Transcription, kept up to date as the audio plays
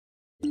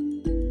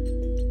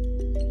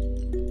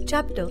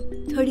Chapter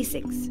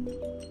 36.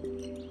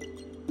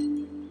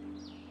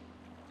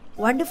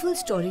 Wonderful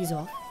stories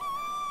of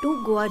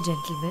two Goa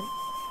gentlemen,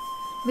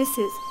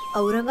 Mrs.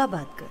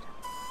 Aurangabadkar.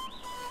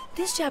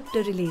 This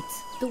chapter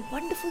relates the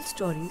wonderful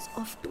stories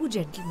of two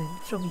gentlemen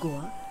from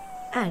Goa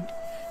and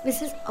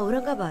Mrs.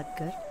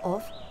 Aurangabadkar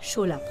of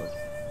Sholapur.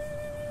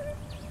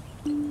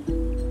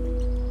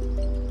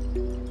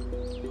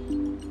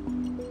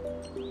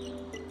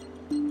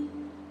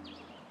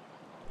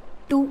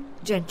 Two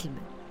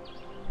gentlemen.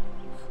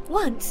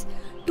 Once,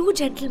 two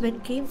gentlemen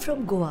came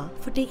from Goa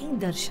for taking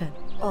darshan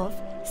of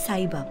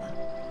Sai Baba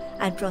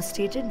and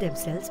prostrated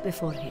themselves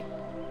before him.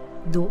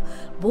 Though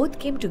both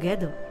came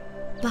together,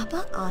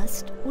 Baba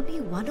asked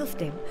only one of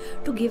them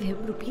to give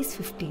him rupees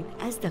 15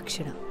 as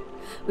dakshina,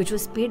 which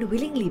was paid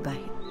willingly by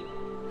him.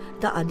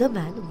 The other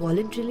man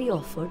voluntarily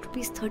offered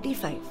rupees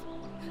 35,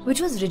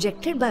 which was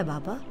rejected by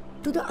Baba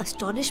to the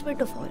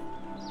astonishment of all.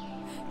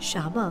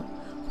 Shama,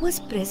 who was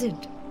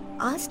present,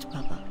 asked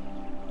Baba,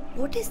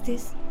 "What is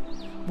this?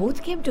 Both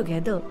came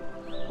together.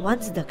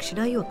 One's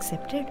dakshina you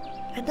accepted,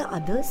 and the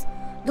others,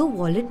 though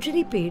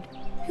voluntarily paid,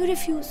 you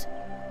refuse.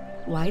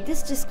 Why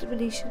this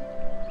discrimination?"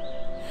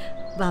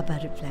 Baba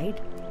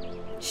replied,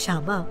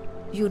 "Shama,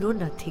 you know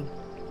nothing.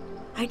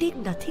 I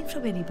take nothing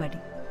from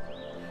anybody.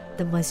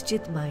 The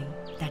Masjid Mai,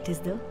 that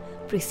is the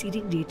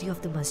preceding deity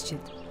of the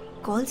masjid,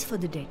 calls for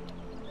the debt,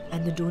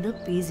 and the donor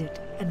pays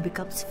it and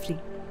becomes free.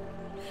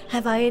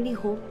 Have I any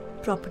home,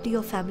 property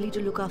or family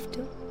to look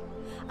after?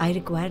 I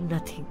require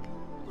nothing.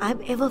 I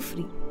am ever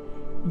free.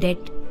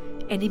 Debt,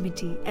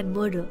 enmity and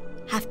murder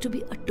have to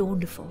be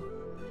atoned for,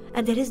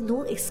 and there is no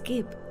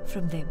escape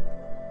from them."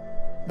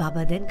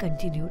 Baba then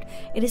continued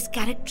in his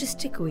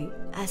characteristic way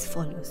as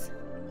follows.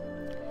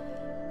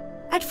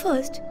 At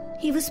first,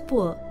 he was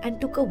poor and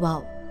took a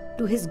vow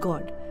to his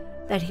God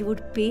that he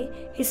would pay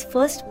his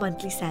first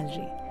monthly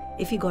salary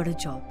if he got a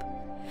job.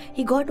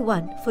 He got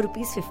one for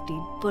rupees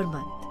 15 per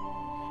month.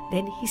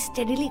 Then he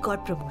steadily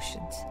got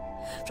promotions.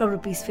 From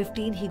rupees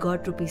 15, he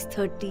got rupees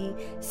 30,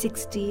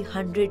 60,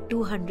 100,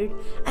 200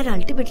 and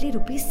ultimately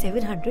rupees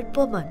 700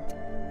 per month.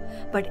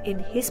 But in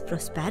his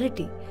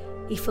prosperity,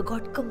 he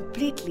forgot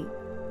completely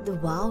the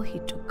vow he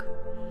took.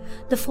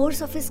 The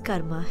force of his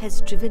karma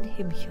has driven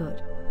him here,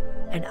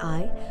 and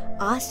I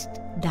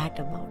asked that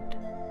amount,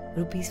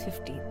 rupees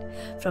 15,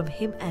 from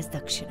him as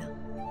dakshina.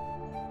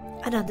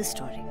 Another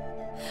story.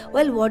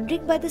 While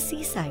wandering by the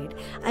seaside,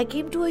 I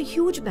came to a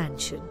huge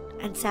mansion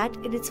and sat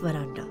in its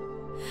veranda.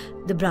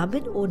 The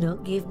Brahmin owner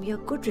gave me a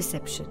good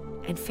reception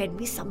and fed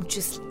me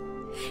sumptuously.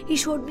 He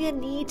showed me a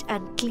neat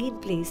and clean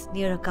place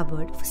near a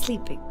cupboard for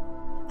sleeping.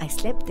 I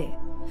slept there.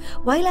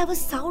 While I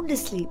was sound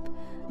asleep,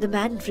 the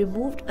man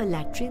removed a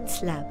latrine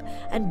slab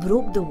and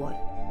broke the wall,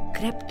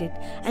 crept in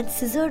and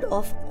scissored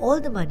off all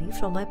the money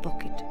from my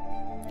pocket.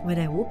 When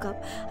I woke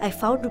up, I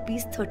found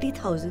rupees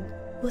 30,000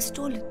 was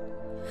stolen.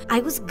 I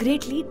was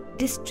greatly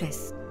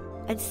distressed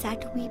and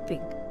sat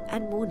weeping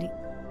and moaning.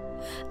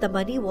 The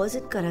money was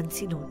in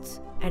currency notes,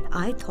 and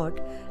I thought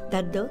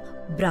that the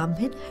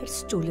Brahmin had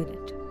stolen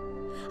it.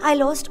 I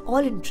lost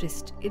all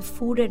interest in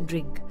food and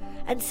drink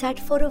and sat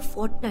for a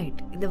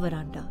fortnight in the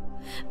veranda,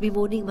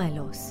 bemoaning my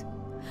loss.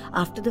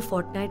 After the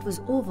fortnight was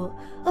over,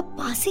 a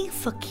passing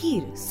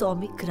fakir saw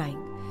me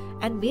crying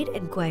and made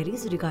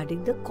enquiries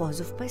regarding the cause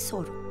of my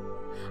sorrow.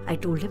 I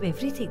told him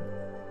everything.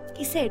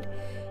 He said,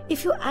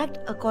 "If you act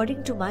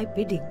according to my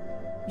bidding,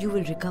 you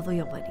will recover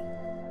your money.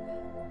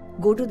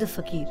 Go to the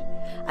fakir.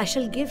 I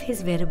shall give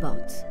his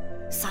whereabouts.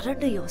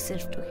 Surrender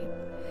yourself to him.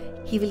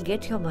 He will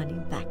get your money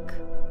back.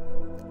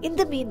 In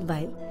the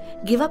meanwhile,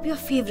 give up your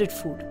favorite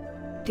food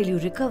till you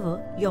recover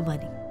your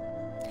money."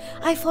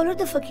 I followed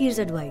the fakir's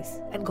advice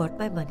and got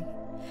my money.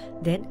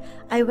 Then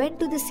I went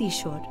to the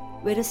seashore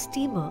where a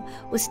steamer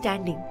was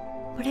standing,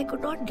 but I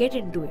could not get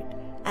into it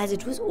as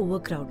it was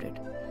overcrowded.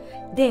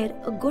 There,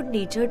 a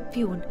good-natured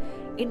peon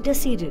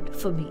interceded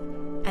for me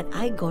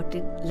and I got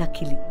in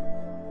luckily.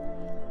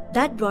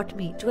 That brought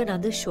me to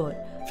another shore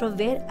from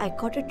where I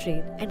caught a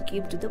train and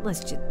came to the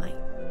Masjid Mai.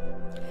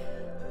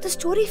 The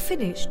story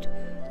finished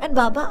and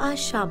Baba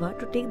asked Shama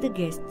to take the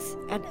guests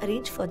and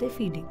arrange for their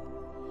feeding.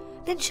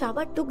 Then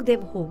Shama took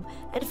them home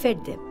and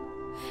fed them.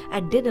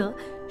 At dinner,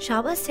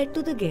 Shama said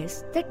to the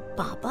guests that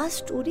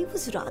Baba's story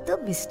was rather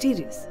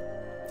mysterious,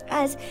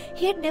 as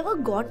he had never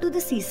gone to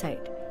the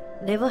seaside,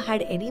 never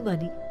had any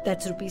money,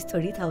 that's rupees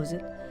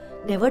 30,000,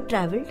 never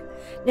travelled,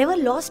 never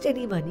lost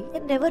any money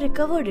and never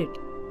recovered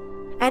it,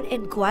 and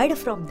inquired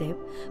from them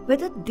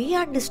whether they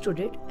understood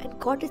it and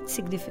caught its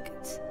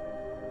significance.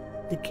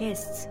 The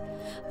guests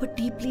were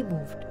deeply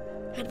moved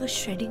and were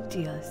shedding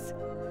tears.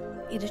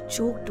 In a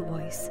choked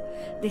voice,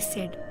 they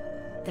said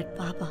that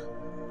Baba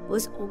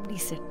was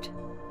omniscient,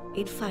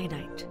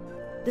 infinite,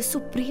 the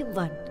Supreme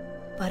One,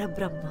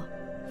 Parabrahma,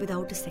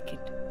 without a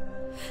second.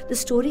 The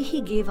story he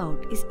gave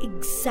out is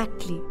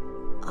exactly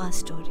our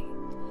story.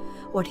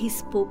 What he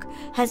spoke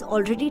has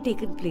already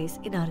taken place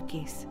in our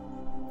case.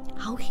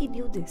 How he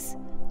knew this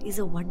is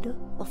a wonder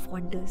of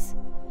wonders.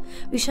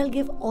 We shall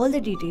give all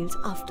the details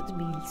after the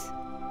meals.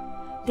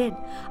 Then,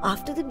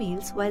 after the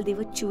meals, while they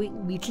were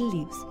chewing betel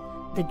leaves,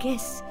 the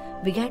guests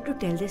began to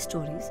tell their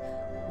stories.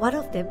 One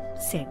of them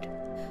said,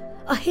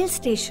 "A hill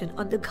station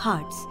on the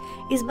Ghats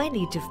is my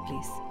native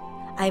place.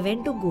 I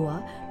went to Goa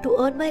to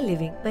earn my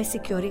living by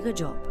securing a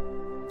job.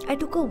 I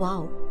took a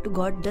vow to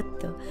God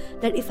Datta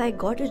that if I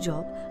got a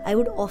job, I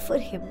would offer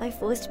him my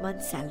first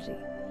month's salary.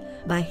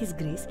 By his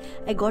grace,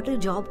 I got a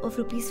job of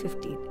rupees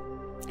 15,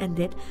 and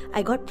then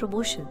I got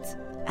promotions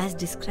as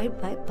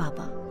described by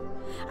Baba.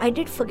 I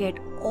did forget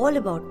all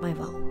about my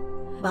vow.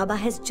 Baba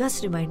has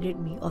just reminded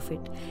me of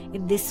it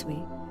in this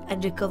way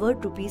and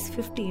recovered rupees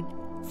 15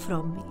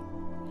 from me.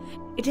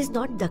 It is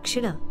not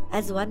dakshina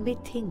as one may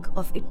think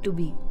of it to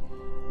be,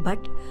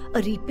 but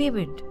a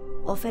repayment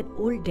of an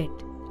old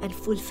debt and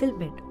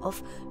fulfillment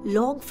of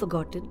long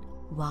forgotten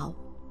vow."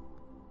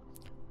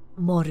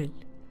 Moral: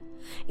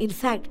 in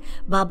fact,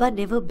 Baba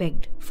never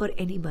begged for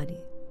any money,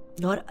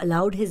 nor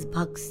allowed his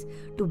bhaks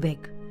to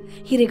beg.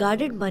 He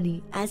regarded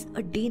money as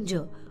a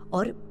danger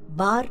or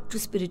bar to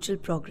spiritual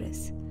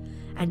progress,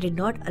 and did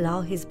not allow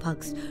his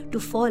bhaks to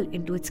fall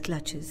into its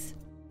clutches.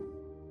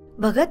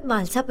 Bhagat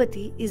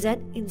Malsapati is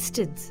an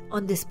instance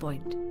on this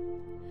point.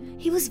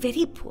 He was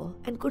very poor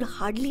and could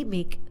hardly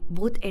make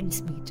both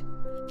ends meet.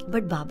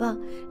 But Baba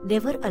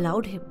never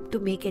allowed him to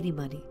make any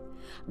money,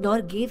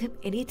 nor gave him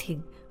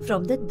anything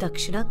from the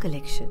Dakshina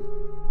collection.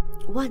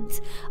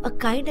 Once, a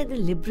kind and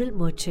a liberal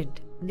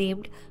merchant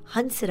named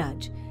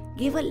Hansraj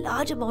gave a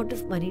large amount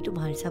of money to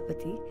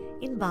Malsapati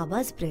in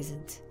Baba's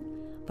presence,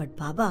 but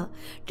Baba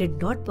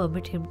did not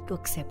permit him to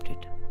accept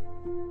it.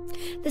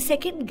 The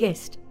second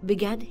guest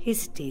began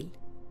his tale.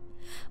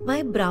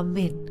 "My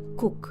Brahmin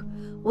cook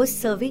was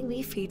serving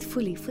me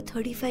faithfully for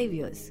 35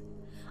 years.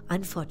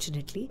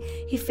 Unfortunately,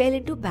 he fell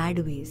into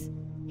bad ways.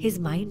 His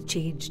mind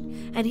changed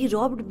and he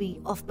robbed me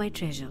of my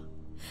treasure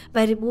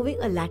by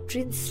removing a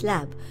latrine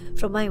slab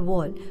from my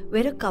wall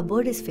where a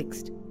cupboard is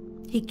fixed.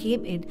 He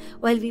came in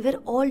while we were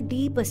all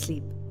deep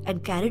asleep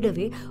and carried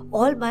away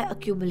all my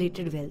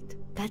accumulated wealth.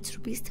 That's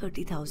rupees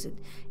 30,000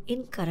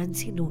 in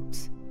currency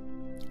notes.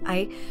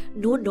 I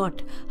know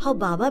not how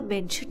Baba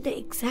mentioned the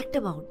exact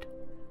amount.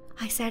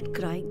 I sat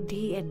crying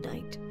day and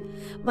night.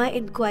 My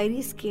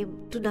inquiries came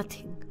to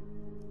nothing.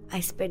 I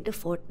spent a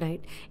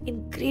fortnight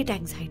in great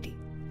anxiety.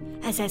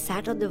 As I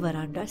sat on the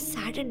veranda,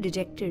 sad and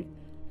dejected,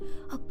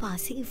 a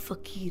passing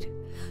fakir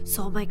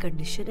saw my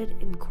condition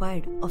and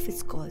inquired of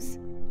its cause.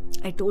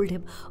 I told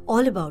him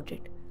all about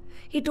it.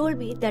 He told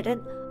me that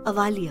an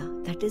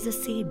Avaliya, that is a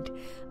saint,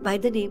 by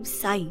the name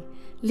Sai,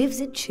 lives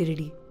in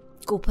Shirdi,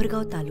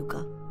 Kopargaon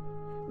Taluka.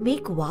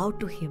 Make vow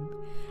to him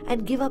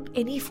and give up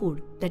any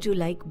food that you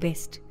like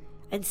best,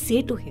 and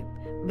say to him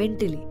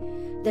mentally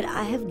that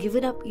I have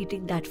given up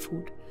eating that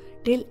food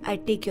till I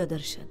take your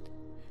darshan."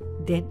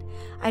 Then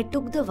I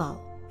took the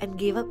vow and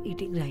gave up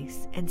eating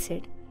rice and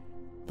said,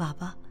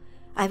 "Baba,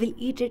 I will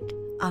eat it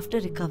after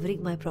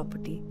recovering my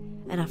property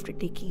and after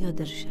taking your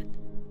darshan."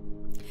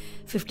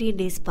 15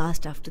 days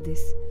passed after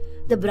this.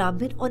 The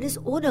Brahmin on his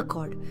own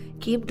accord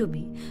came to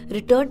me,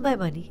 returned my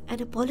money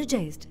and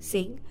apologized,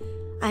 saying,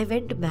 "I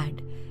went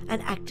mad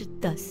and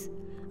acted thus.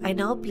 I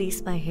now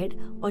place my head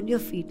on your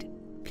feet.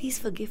 Please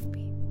forgive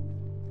me."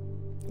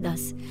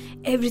 Thus,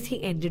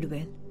 everything ended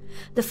well.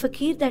 The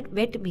fakir that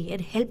met me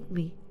and helped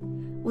me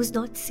was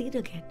not seen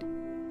again.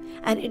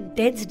 An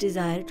intense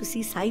desire to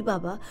see Sai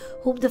Baba,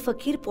 whom the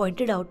fakir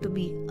pointed out to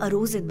me,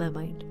 arose in my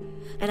mind,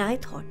 and I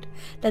thought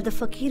that the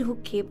fakir who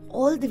came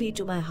all the way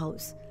to my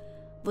house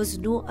was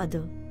no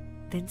other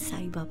than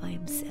Sai Baba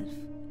himself.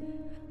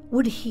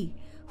 Would he,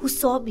 who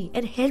saw me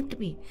and helped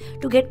me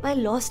to get my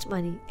lost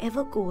money,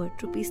 ever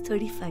covet rupees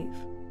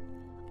 35?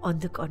 On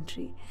the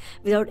contrary,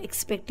 without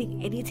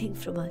expecting anything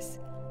from us,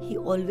 he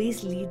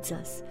always leads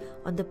us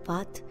on the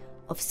path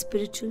of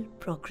spiritual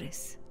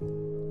progress.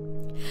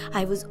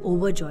 I was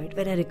overjoyed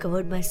when I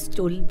recovered my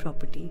stolen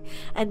property,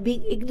 and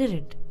being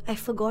ignorant, I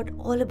forgot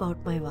all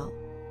about my vow.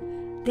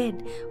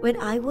 Then, when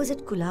I was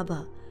at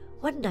Kulaba,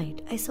 one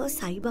night I saw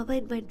Sai Baba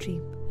in my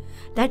dream.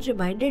 That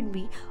reminded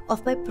me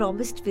of my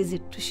promised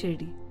visit to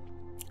Shirdi.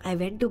 I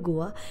went to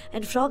Goa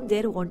and from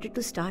there wanted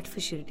to start for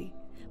Shirdi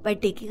by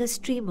taking a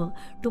steamer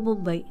to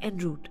Mumbai en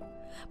route.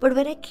 But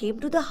when I came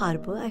to the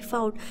harbour, I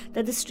found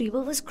that the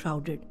steamer was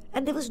crowded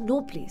and there was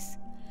no place.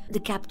 The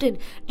captain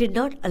did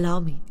not allow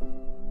me.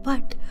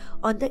 But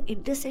on the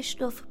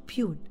intercession of a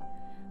peon,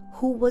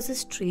 who was a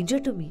stranger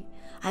to me,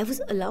 I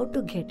was allowed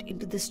to get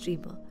into the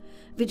steamer,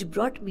 which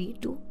brought me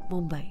to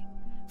Mumbai.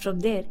 From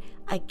there,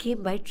 I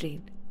came by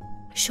train.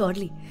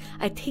 Surely,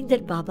 I think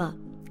that Baba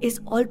is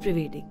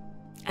all-pervading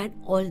and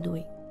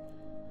all-knowing.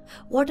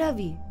 What are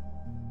we?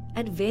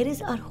 And where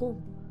is our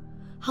home?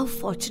 How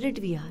fortunate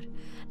we are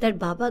that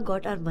Baba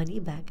got our money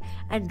back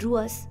and drew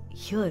us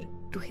here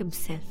to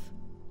himself.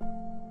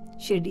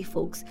 Shirdi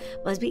folks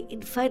must be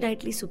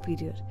infinitely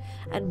superior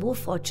and more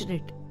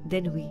fortunate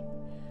than we,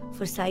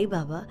 for Sai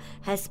Baba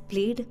has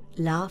played,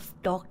 laughed,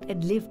 talked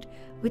and lived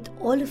with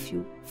all of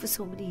you for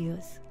so many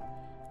years.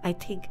 I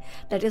think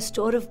that your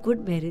store of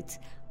good merits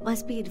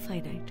must be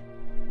infinite.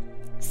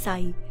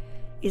 Sai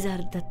is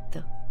our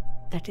Datta,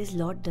 that is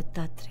Lord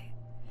Dattatreya.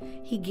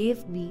 he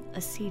gave me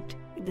a seat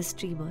in the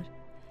steamer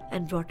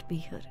and brought me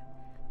here,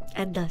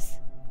 and thus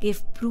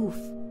gave proof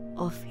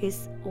of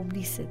his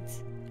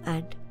omniscience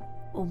and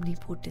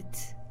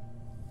omnipotence.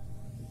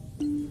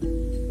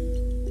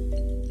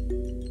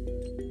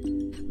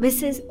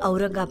 Mrs.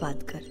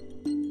 Aurangabadkar.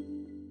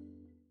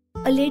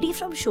 A lady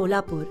from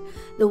Sholapur,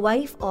 the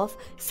wife of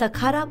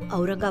Sakharam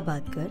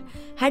Aurangabadkar,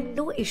 had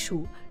no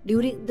issue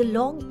during the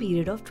long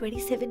period of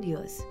 27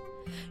 years.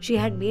 She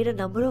had made a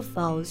number of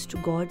vows to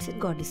gods and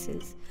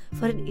goddesses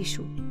for an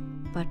issue,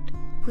 but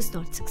was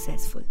not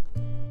successful.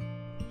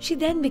 She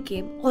then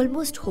became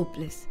almost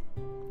hopeless.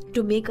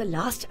 To make a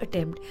last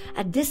attempt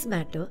at this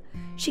matter,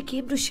 she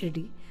came to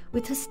Shirdi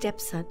with her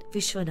stepson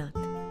Vishwanath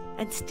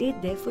and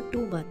stayed there for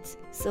 2 months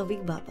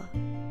serving Baba.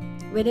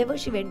 Whenever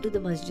she went to the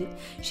masjid,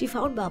 she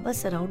found Baba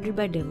surrounded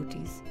by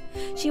devotees.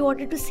 She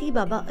wanted to see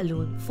Baba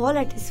alone, fall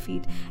at his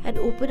feet and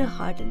open her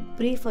heart and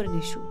pray for an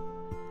issue.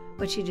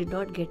 But she did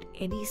not get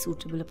any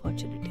suitable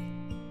opportunity.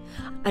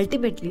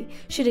 Ultimately,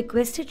 she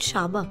requested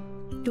Shama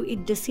to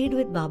intercede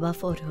with Baba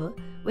for her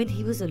when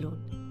he was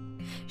alone.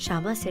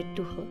 Shama said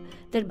to her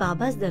that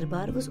Baba's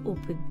darbar was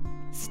open.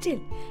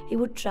 Still, he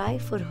would try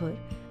for her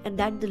and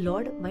that the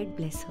Lord might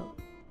bless her.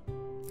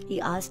 He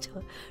asked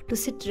her to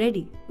sit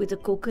ready with a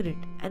coconut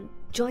and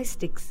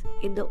joysticks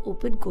in the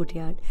open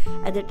courtyard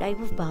at the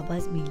time of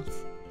Baba's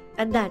meals,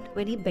 and that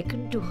when he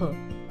beckoned to her,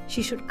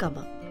 she should come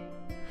up.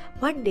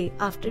 One day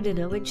after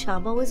dinner, when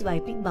Shama was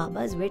wiping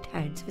Baba's wet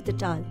hands with a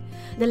towel,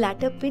 the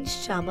latter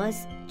pinched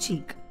Shama's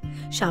cheek.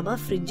 Shama,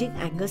 fringing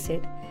anger,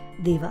 said,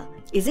 "Deva,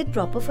 is it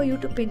proper for you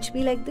to pinch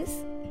me like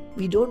this?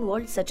 We don't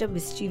want such a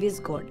mischievous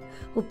God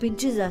who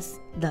pinches us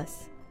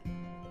thus.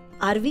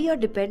 Are we your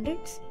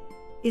dependents?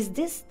 Is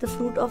this the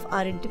fruit of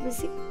our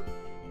intimacy?"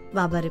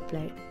 Baba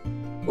replied,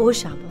 "O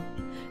Shama,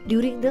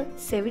 during the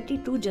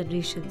 72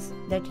 generations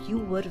that you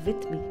were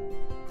with me,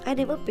 I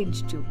never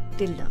pinched you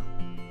till now.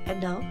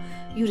 And now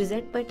you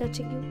resent my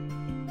touching you?"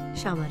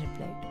 Shama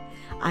replied,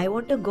 "I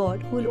want a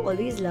God who will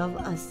always love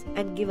us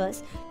and give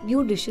us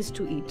new dishes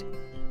to eat.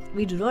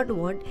 We do not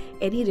want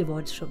any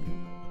rewards from you,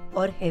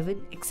 or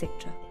heaven,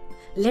 etc.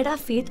 Let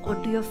our faith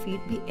onto your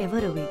feet be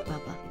ever awake,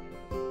 Baba."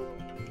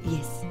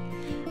 "Yes,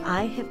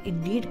 I have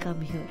indeed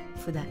come here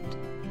for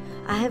that.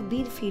 I have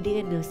been feeding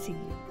and nursing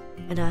you,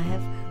 and I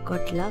have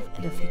got love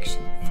and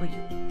affection for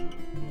you."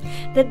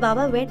 Then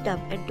Baba went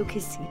up and took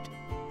his seat.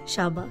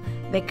 Shama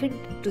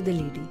beckoned to the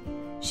lady.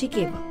 She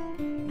came up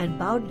and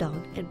bowed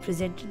down and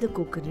presented the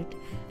coconut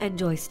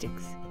and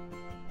joysticks.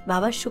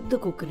 Baba shook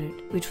the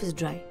coconut, which was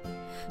dry.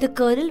 The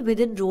kernel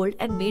within rolled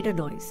and made a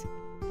noise.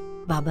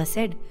 Baba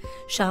said,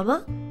 "Shama,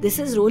 this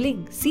is rolling.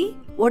 See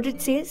what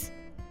it says?"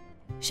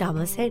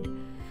 Shama said,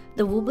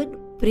 "The woman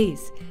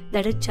prays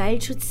that a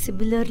child should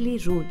similarly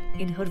roll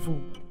in her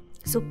womb.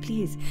 So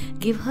please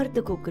give her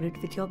the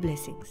coconut with your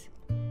blessings."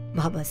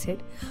 Baba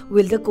said,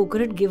 "Will the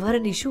coconut give her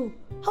an issue?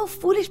 How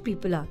foolish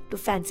people are to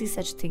fancy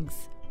such things."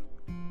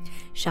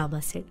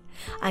 Shama said,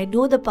 "I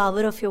know the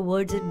power of your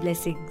words and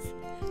blessings.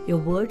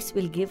 Your words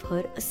will give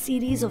her a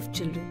series of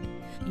children.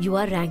 You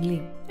are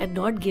wrangling and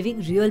not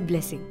giving real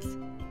blessings."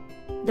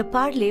 The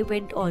parley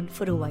went on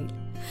for a while.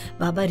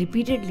 Baba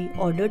repeatedly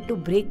ordered to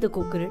break the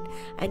coconut,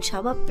 and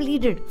Shama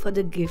pleaded for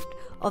the gift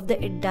of the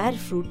entire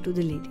fruit to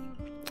the lady.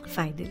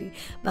 Finally,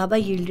 Baba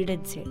yielded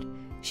and said,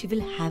 "She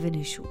will have an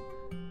issue."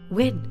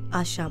 "When?"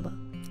 asked Shama.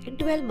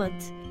 "In 12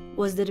 months,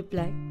 was the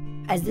reply.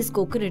 As this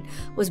coconut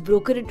was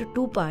broken into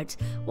 2 parts,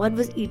 one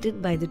was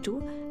eaten by the 2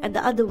 and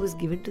the other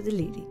was given to the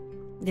lady.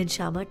 Then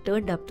Shama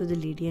turned up to the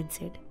lady and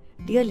said,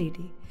 "Dear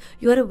lady,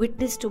 you are a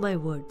witness to my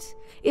words.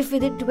 If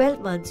within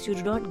 12 months you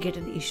do not get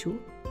an issue,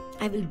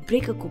 I will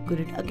break a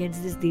coconut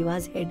against this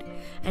Deva's head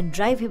and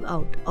drive him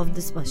out of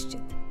this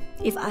masjid.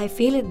 If I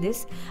fail in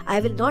this, I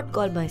will not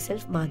call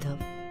myself Madhav.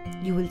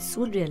 You will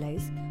soon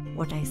realize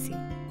what I say."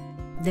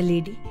 The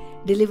lady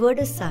delivered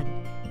a son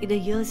in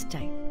a year's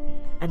time,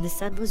 and the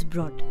son was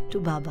brought to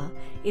Baba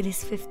in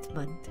his 5th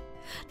month.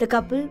 The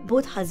couple,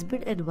 both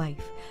husband and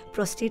wife,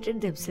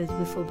 prostrated themselves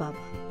before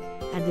Baba,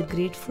 and the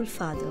grateful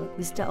father,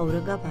 Mr.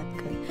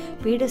 Aurangabadkar,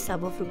 paid a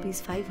sum of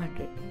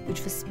 ₹500,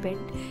 which was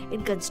spent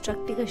in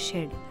constructing a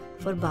shed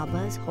for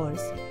Baba's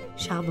horse,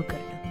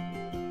 Shamakarna.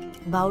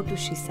 Bow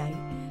to Shri Sai.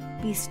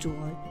 Peace to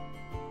all.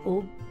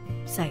 Om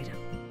Sai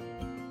Ram.